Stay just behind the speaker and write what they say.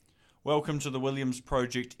Welcome to the Williams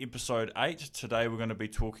Project, Episode 8. Today we're going to be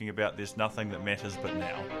talking about There's Nothing That Matters But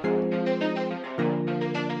Now.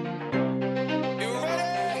 You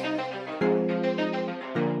ready?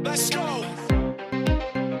 Let's go!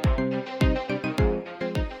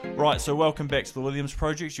 Right, so welcome back to the Williams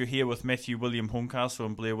Project. You're here with Matthew William Horncastle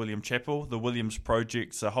and Blair William Chappell. The Williams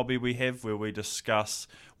Project's a hobby we have where we discuss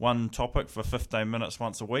one topic for 15 minutes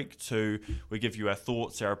once a week. We give you our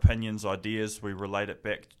thoughts, our opinions, ideas. We relate it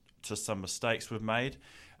back to some mistakes we've made,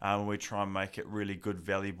 and we try and make it really good,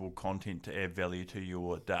 valuable content to add value to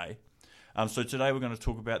your day. So today we're going to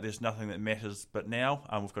talk about There's Nothing That Matters But Now.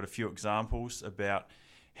 We've got a few examples about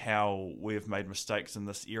how we've made mistakes in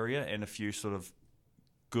this area and a few sort of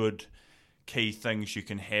good key things you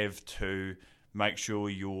can have to make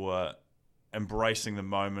sure you're embracing the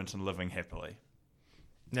moment and living happily.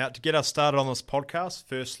 Now, to get us started on this podcast,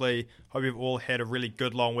 firstly, hope you've all had a really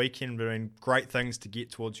good long weekend, doing great things to get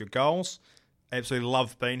towards your goals. Absolutely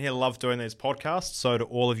love being here, love doing these podcasts. So to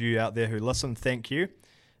all of you out there who listen, thank you,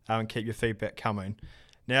 and keep your feedback coming.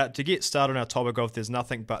 Now, to get started on our topic of There's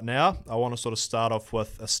Nothing But Now, I want to sort of start off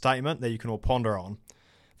with a statement that you can all ponder on.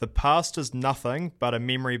 The past is nothing but a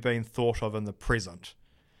memory being thought of in the present.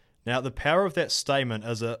 Now, the power of that statement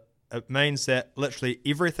is it means that literally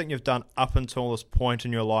everything you've done up until this point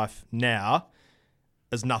in your life now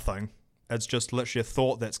is nothing. It's just literally a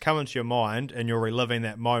thought that's come into your mind and you're reliving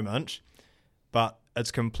that moment, but it's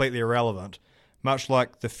completely irrelevant. Much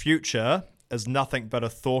like the future is nothing but a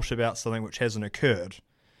thought about something which hasn't occurred.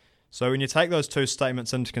 So when you take those two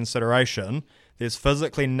statements into consideration, there's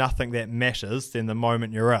physically nothing that matters than the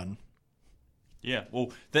moment you're in. Yeah,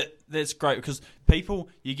 well, that's great because people,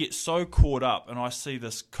 you get so caught up, and I see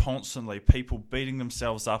this constantly, people beating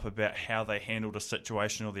themselves up about how they handled a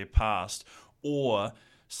situation or their past, or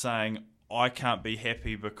saying, I can't be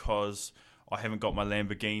happy because I haven't got my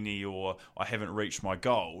Lamborghini or I haven't reached my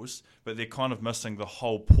goals, but they're kind of missing the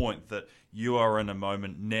whole point that you are in a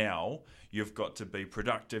moment now. You've got to be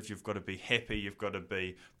productive, you've got to be happy, you've got to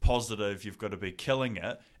be positive, you've got to be killing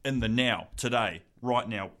it in the now, today, right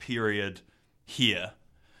now, period, here.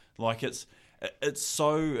 Like it's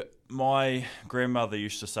so, my grandmother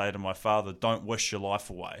used to say to my father, don't wish your life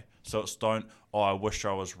away. So it's don't, I wish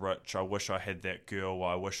I was rich, I wish I had that girl,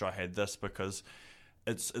 I wish I had this, because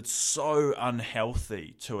it's so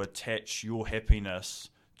unhealthy to attach your happiness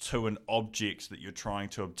to an object that you're trying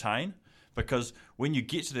to obtain. Because when you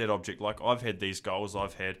get to that object, like I've had these goals,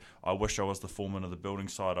 I wish I was the foreman of the building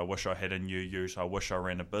site, I wish I had a new ute, I wish I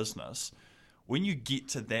ran a business. When you get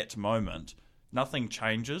to that moment, nothing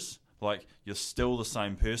changes. Like, you're still the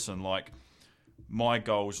same person. Like, my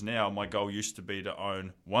goals now, my goal used to be to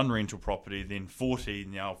own one rental property, then 40,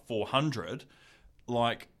 now 400.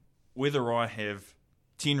 Like, whether I have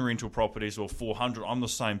 10 rental properties or 400, I'm the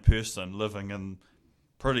same person living in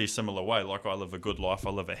pretty similar way. Like, I live a good life,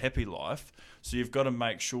 I live a happy life. So you've got to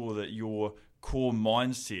make sure that your core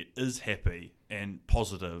mindset is happy and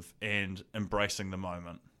positive and embracing the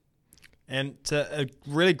moment. And a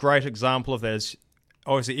really great example of that is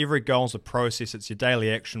obviously every goal is a process. It's your daily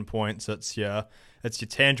action points. It's your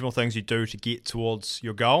tangible things you do to get towards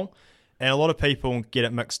your goal. And a lot of people get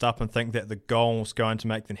it mixed up and think that the goal is going to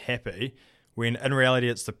make them happy, when in reality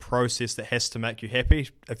it's the process that has to make you happy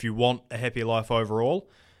if you want a happy life overall.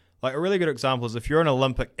 Like, a really good example is if you're an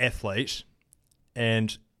Olympic athlete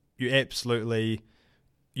and you're the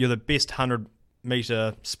best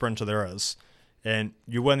 100-meter sprinter there is, and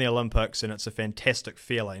you win the Olympics and it's a fantastic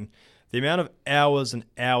feeling, the amount of hours and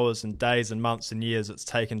hours and days and months and years it's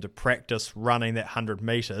taken to practice running that 100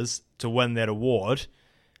 meters to win that award,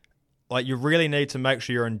 like, you really need to make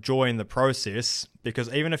sure you're enjoying the process,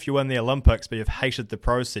 because even if you win the Olympics but you've hated the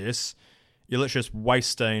process, you're literally just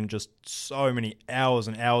wasting just so many hours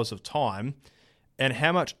and hours of time. And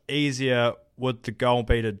how much easier would the goal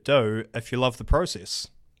be to do if you love the process?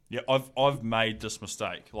 Yeah, I've made this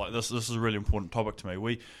mistake. Like, this is a really important topic to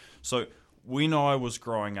me. So when I was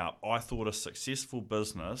growing up, I thought a successful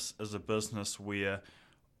business is a business where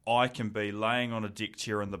I can be laying on a deck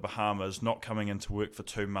chair in the Bahamas, not coming into work for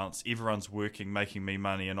 2 months. Everyone's working, making me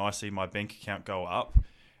money, and I see my bank account go up.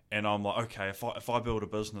 And I'm like, okay, if I build a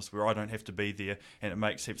business where I don't have to be there and it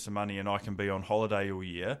makes heaps of money and I can be on holiday all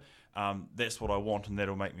year, that's what I want, and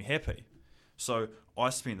that'll make me happy. So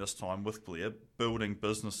I spent this time with Blair building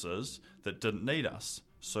businesses that didn't need us.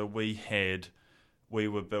 So we're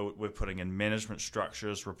putting in management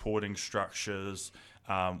structures, reporting structures.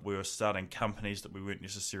 We were starting companies that we weren't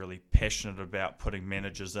necessarily passionate about putting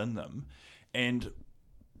managers in them. And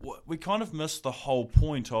we kind of missed the whole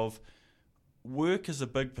point of work is a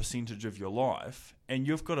big percentage of your life, And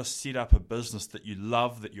you've got to set up a business that you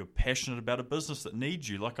love, that you're passionate about, a business that needs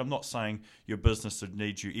you. Like, I'm not saying your business would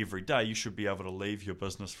need you every day. You should be able to leave your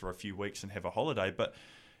business for a few weeks and have a holiday. But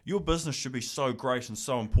your business should be so great and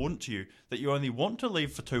so important to you that you only want to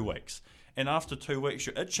leave for 2 weeks. And after 2 weeks,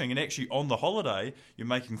 you're itching. And actually, on the holiday, you're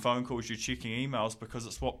making phone calls, you're checking emails, because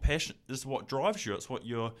it's what drives you. It's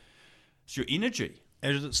your energy.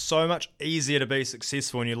 And it's so much easier to be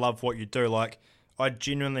successful when you love what you do. Like, I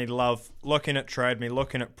genuinely love looking at Trade Me,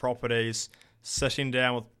 looking at properties, sitting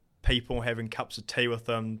down with people, having cups of tea with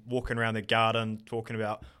them, walking around their garden, talking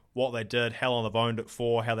about what they did, how long they've owned it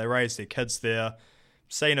for, how they raised their kids there,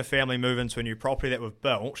 seeing a family move into a new property that we've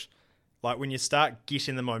built. Like, when you start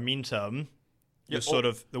getting the momentum, you're sort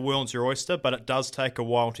of, the world's your oyster, but it does take a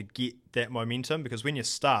while to get that momentum, because when you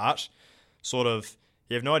start, sort of,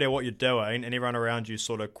 you have no idea what you're doing, and everyone around you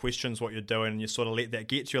sort of questions what you're doing, and you sort of let that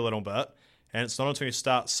get to you a little bit. And it's not until you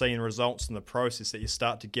start seeing results in the process that you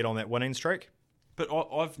start to get on that winning streak. But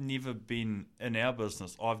I've never been, in our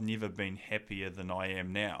business, I've never been happier than I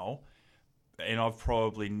am now. And I've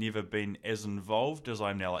probably never been as involved as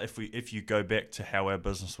I am now. Like, if you go back to how our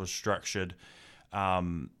business was structured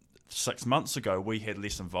 6 months ago, we had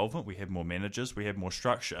less involvement, we had more managers, we had more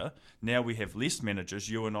structure. Now we have less managers.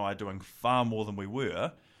 You and I are doing far more than we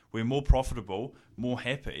were. We're more profitable, more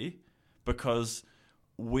happy, because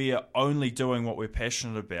we're only doing what we're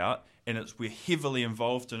passionate about, and we're heavily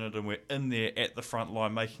involved in it, and we're in there at the front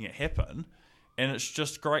line making it happen. And it's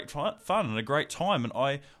just great fun and a great time. And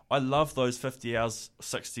I love those 50 hours,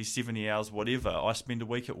 60, 70 hours, whatever I spend a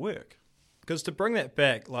week at work. Because to bring that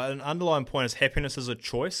back, like, an underlying point is happiness is a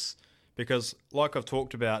choice. Because like I've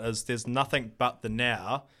talked about, is there's nothing but the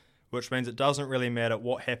now, which means it doesn't really matter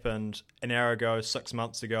what happened an hour ago, 6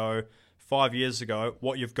 months ago, 5 years ago,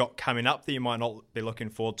 what you've got coming up that you might not be looking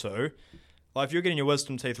forward to. Like, if you're getting your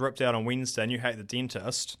wisdom teeth ripped out on Wednesday and you hate the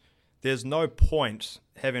dentist, there's no point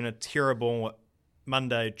having a terrible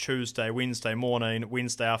Monday, Tuesday, Wednesday morning,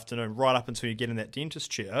 Wednesday afternoon, right up until you get in that dentist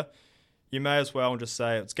chair. You may as well just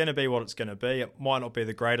say, it's going to be what it's going to be. It might not be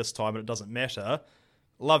the greatest time, but it doesn't matter.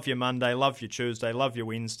 Love your Monday, love your Tuesday, love your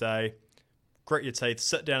Wednesday, grit your teeth,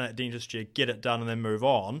 sit down at that dentist chair, get it done, and then move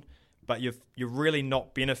on. But you're really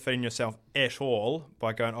not benefiting yourself at all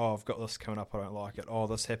by going, oh, I've got this coming up, I don't like it. Oh,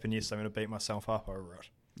 this happened yesterday, I'm going to beat myself up over it.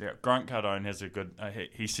 Yeah, Grant Cardone has a good,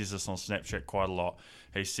 he says this on Snapchat quite a lot.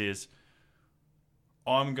 He says,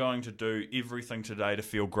 I'm going to do everything today to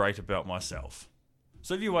feel great about myself.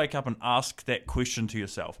 So if you wake up and ask that question to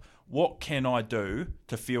yourself, what can I do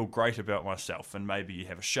to feel great about myself? And maybe you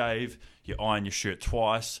have a shave, you iron your shirt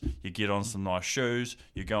twice, you get on some nice shoes,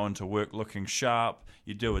 you go into work looking sharp,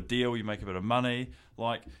 you do a deal, you make a bit of money.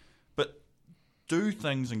 But do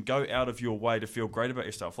things and go out of your way to feel great about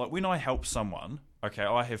yourself. Like, when I help someone, okay,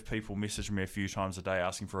 I have people message me a few times a day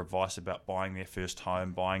asking for advice about buying their first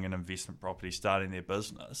home, buying an investment property, starting their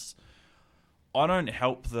business. I don't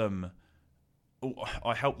help them.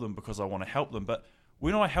 I help them because I want to help them, but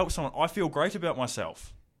when I help someone, I feel great about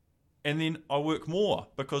myself. And then I work more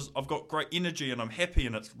because I've got great energy and I'm happy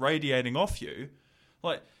and it's radiating off you.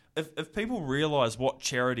 Like, if people realise what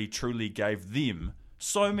charity truly gave them,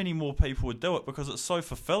 so many more people would do it because it's so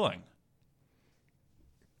fulfilling.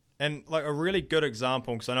 And like a really good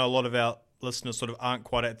example, because I know a lot of our listeners sort of aren't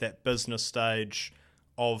quite at that business stage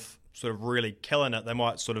of sort of really killing it. They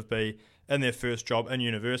might sort of be in their first job in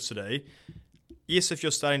university. Yes, if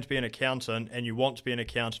you're starting to be an accountant and you want to be an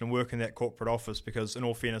accountant and work in that corporate office, because in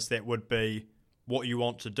all fairness, that would be what you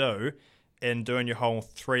want to do, and doing your whole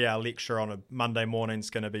 3-hour lecture on a Monday morning is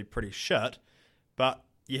going to be pretty shit. But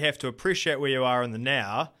you have to appreciate where you are in the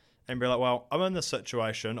now and be like, well, I'm in this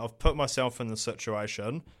situation. I've put myself in this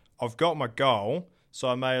situation. I've got my goal, so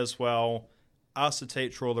I may as well ask the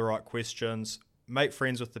teacher all the right questions, make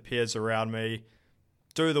friends with the peers around me,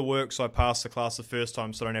 do the work so I pass the class the first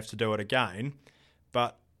time so I don't have to do it again.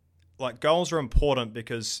 But like, goals are important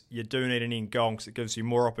because you do need an end goal, because it gives you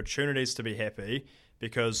more opportunities to be happy.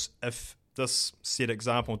 Because if this said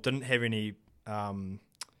example didn't have any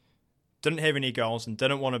goals and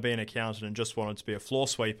didn't want to be an accountant and just wanted to be a floor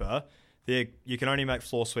sweeper, there you can only make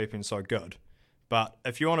floor sweeping so good. But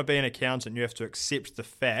if you want to be an accountant, you have to accept the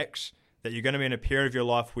fact that you're going to be in a period of your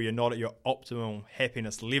life where you're not at your optimal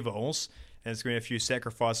happiness levels, and there's going to be a few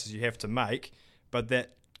sacrifices you have to make, but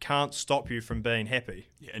that can't stop you from being happy.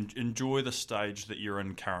 Yeah, and enjoy the stage that you're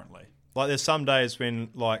in currently. Like, there's some days when,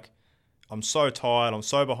 like, I'm so tired, I'm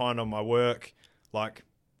so behind on my work, like,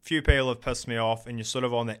 few people have pissed me off, and you're sort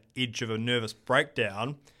of on the edge of a nervous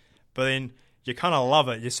breakdown, but then you kind of love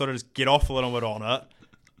it. You sort of just get off a little bit on it,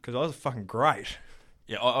 because I was fucking great.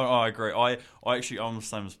 Yeah, I agree. I'm the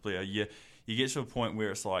same as Blair. You you get to a point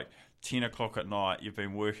where it's like 10 o'clock at night, you've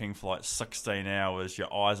been working for like 16 hours,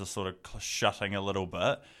 your eyes are sort of shutting a little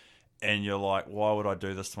bit, and you're like, why would I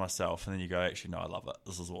do this to myself? And then you go, actually, no, I love it.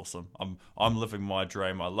 This is awesome. I'm living my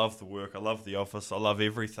dream. I love the work. I love the office. I love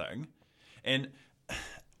everything. And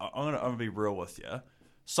I'm gonna be real with you.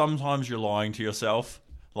 Sometimes you're lying to yourself.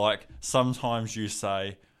 Like, sometimes you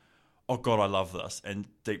say, oh God, I love this. And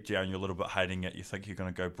deep down, you're a little bit hating it. You think you're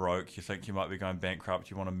going to go broke. You think you might be going bankrupt.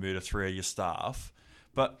 You want to murder 3 of your staff.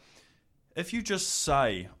 But if you just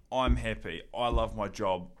say, I'm happy, I love my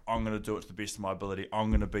job, I'm going to do it to the best of my ability, I'm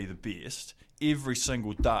going to be the best, every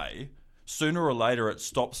single day, sooner or later it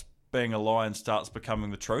stops being a lie and starts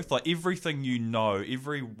becoming the truth. Like, everything you know,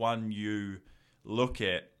 everyone you look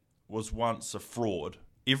at was once a fraud.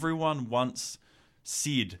 Everyone once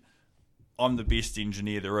said, I'm the best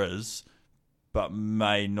engineer there is, but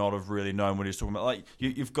may not have really known what he's talking about. Like,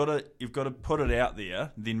 you've got to put it out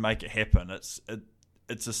there, then make it happen. It's a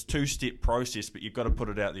 2-step process, but you've got to put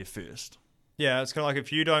it out there first. Yeah, it's kind of like,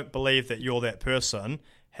 if you don't believe that you're that person,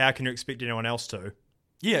 how can you expect anyone else to?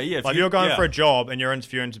 Yeah. Like, you're going for a job and you're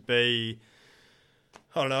interviewing to be,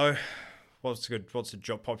 I don't know, what's a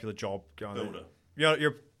job, popular job going? Builder.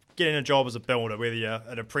 You're getting a job as a builder, whether you're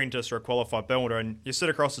an apprentice or a qualified builder, and you sit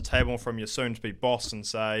across the table from your soon-to-be boss and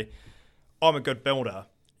say, I'm a good builder.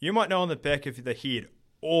 You might know on the back of the head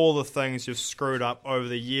all the things you've screwed up over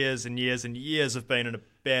the years and years and years of being a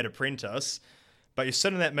bad apprentice, but you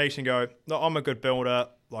sit in that meeting and go, no, I'm a good builder,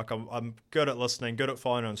 like I'm good at listening, good at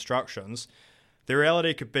following instructions. The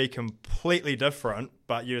reality could be completely different,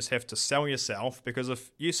 but you just have to sell yourself, because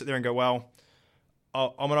if you sit there and go, well,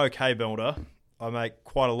 I'm an okay builder, I make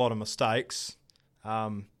quite a lot of mistakes,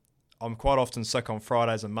 I'm quite often sick on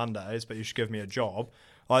Fridays and Mondays, but you should give me a job,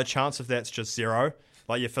 like, the chance of that's just zero.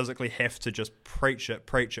 Like, you physically have to just preach it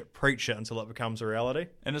until it becomes a reality.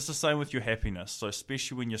 And it's the same with your happiness. So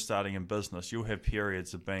especially when you're starting in business, you'll have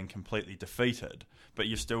periods of being completely defeated, but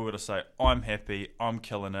you've still got to say, I'm happy, I'm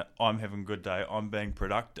killing it, I'm having a good day, I'm being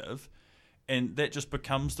productive. And that just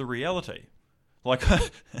becomes the reality. Like,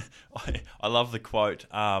 I love the quote,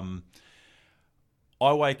 I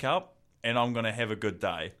wake up and I'm going to have a good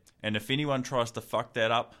day. And if anyone tries to fuck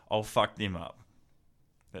that up, I'll fuck them up.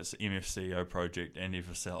 That's the MFCEO project, Andy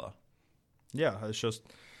Vasella. Yeah, it's just,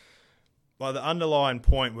 like, the underlying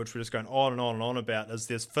point, which we're just going on and on and on about, is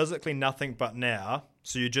there's physically nothing but now,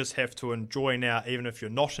 so you just have to enjoy now, even if you're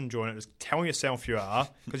not enjoying it. Just tell yourself you are,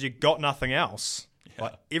 because you've got nothing else. Yeah.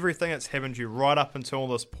 Like, everything that's happened to you right up until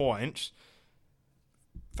this point,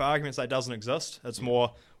 for argument's sake, doesn't exist. It's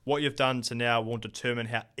more what you've done to now will determine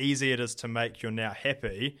how easy it is to make you now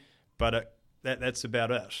happy, but that's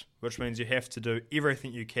about it, which means you have to do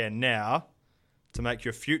everything you can now to make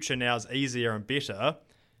your future now as easier and better.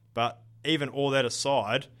 But even all that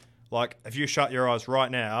aside, like, if you shut your eyes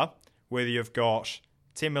right now, whether you've got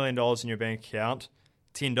 $10 million in your bank account,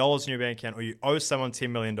 $10 in your bank account, or you owe someone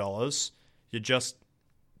 $10 million, you're just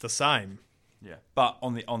the same. Yeah, but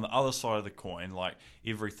on the other side of the coin, like,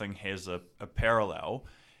 everything has a parallel.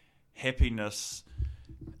 Happiness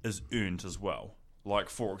is earned as well.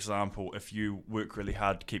 Like, for example, if you work really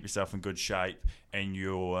hard to keep yourself in good shape and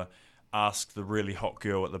you ask the really hot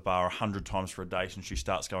girl at the bar 100 times for a date and she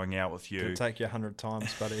starts going out with you. It'll take you 100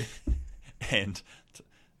 times, buddy.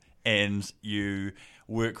 and you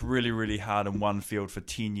work really, really hard in one field for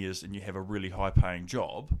 10 years and you have a really high-paying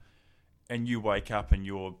job, and you wake up and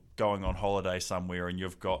you're going on holiday somewhere and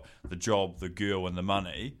you've got the job, the girl, and the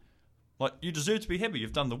money, like, you deserve to be happy.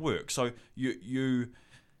 You've done the work. So you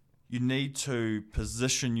need to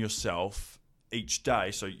position yourself each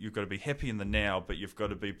day. So you've got to be happy in the now, but you've got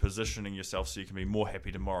to be positioning yourself so you can be more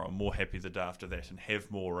happy tomorrow, more happy the day after that, and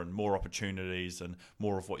have more and more opportunities and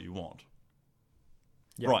more of what you want.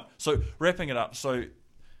 Yep. Right. So wrapping it up. So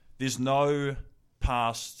there's no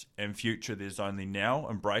past and future. There's only now.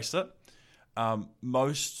 Embrace it.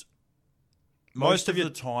 Most of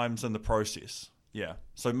the times in the process. Yeah.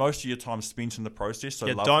 So most of your time spent in the process. So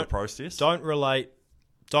love the process. Don't relate.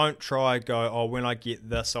 Don't try go, oh, when I get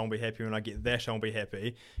this, I'll be happy. When I get that, I'll be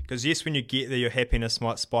happy. Because yes, when you get there, your happiness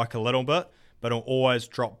might spike a little bit, but it'll always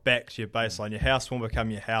drop back to your baseline. Your house won't become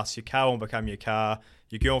your house. Your car won't become your car.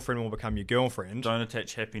 Your girlfriend will become your girlfriend. Don't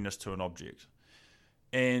attach happiness to an object.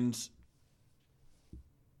 And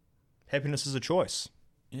happiness is a choice.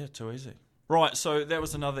 Yeah, too easy. Right, so that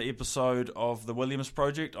was another episode of The Williams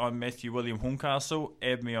Project. I'm Matthew William Horncastle.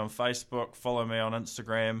 Add me on Facebook. Follow me on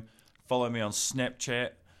Instagram. Follow me on Snapchat.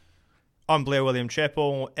 I'm Blair William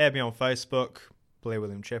Chappell. Add me on Facebook. Blair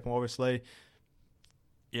William Chappell, obviously.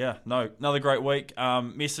 Yeah, no, another great week.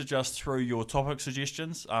 Message us through your topic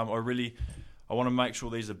suggestions. I I want to make sure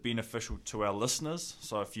these are beneficial to our listeners.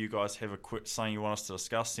 So if you guys have a quick something you want us to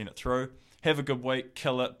discuss, send it through. Have a good week.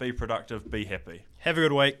 Kill it. Be productive. Be happy. Have a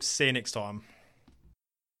good week. See you next time.